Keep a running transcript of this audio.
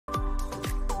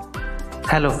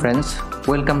Hello friends,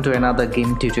 welcome to another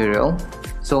Gimp tutorial.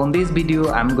 So on this video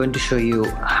I'm going to show you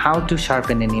how to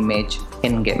sharpen an image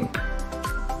in Gimp.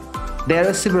 There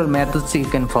are several methods you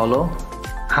can follow.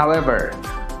 However,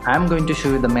 I'm going to show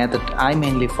you the method I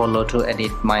mainly follow to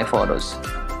edit my photos.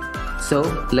 So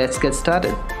let's get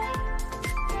started.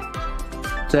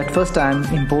 So at first I'm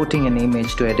importing an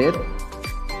image to edit.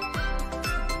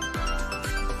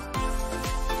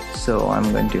 So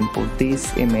I'm going to import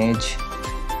this image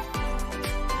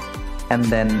and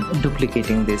then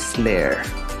duplicating this layer.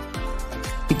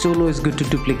 It's always good to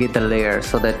duplicate the layer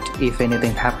so that if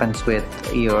anything happens with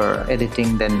your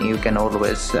editing, then you can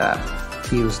always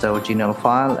use the original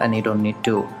file and you don't need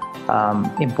to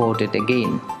import it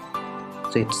again,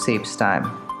 so it saves time.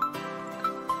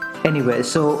 Anyway,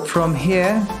 so from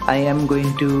here I am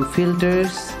going to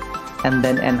filters and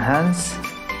then enhance,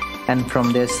 and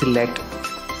from there select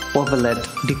Wavelet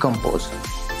Decompose.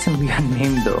 It's a weird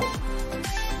name though.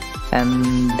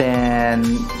 And then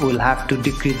we'll have to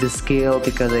decrease the scale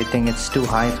because I think it's too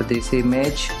high for this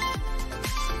image.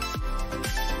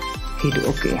 Hit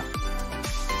OK.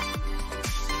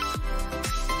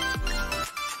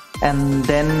 And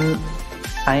then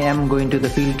I am going to the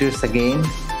filters again,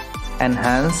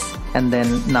 enhance, and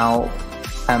then now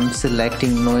I'm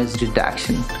selecting noise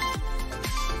reduction.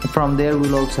 From there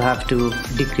we'll also have to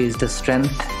decrease the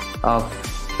strength of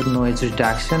the noise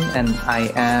reduction, and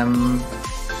I am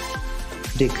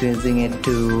decreasing it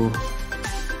to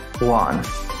 1.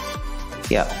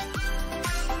 Yeah,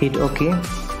 hit OK.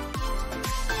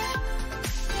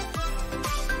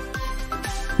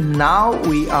 Now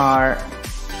we are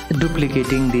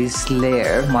duplicating this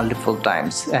layer multiple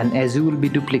times, and as you will be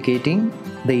duplicating,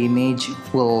 the image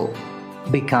will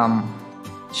become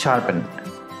sharpened,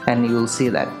 and you will see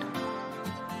that.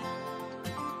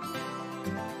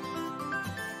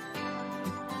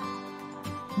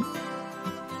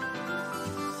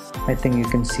 I think you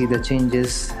can see the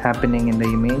changes happening in the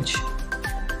image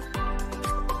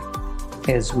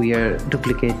as we are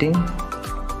duplicating,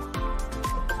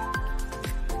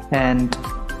 and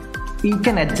you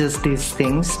can adjust these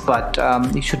things, but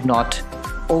you should not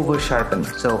over sharpen.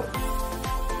 So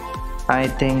I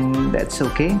think that's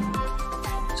okay.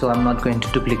 So I'm not going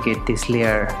to duplicate this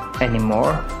layer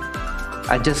anymore.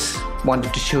 I just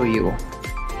wanted to show you.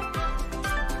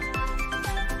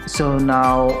 So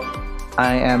now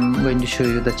I am going to show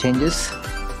you the changes.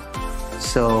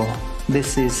 So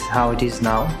this is how it is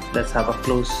now. Let's have a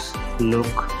close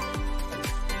look.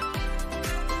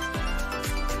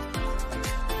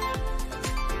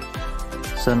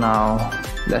 So now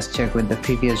let's check with the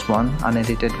previous one,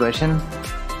 unedited version.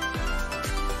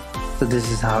 So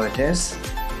this is how it is,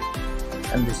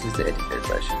 and this is the edited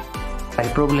version.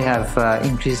 I probably have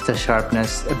increased the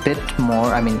sharpness a bit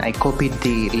more. I mean, I copied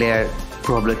the layer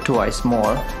probably twice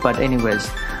more, but anyways,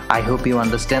 I hope you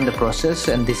understand the process,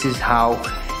 and this is how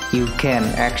you can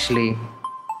actually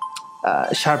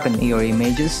sharpen your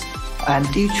images. And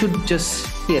you should just,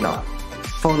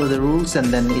 follow the rules,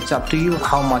 and then it's up to you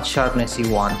how much sharpness you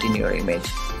want in your image.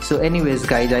 So anyways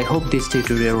guys, I hope this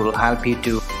tutorial will help you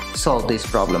to solve this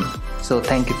problem. So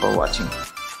thank you for watching.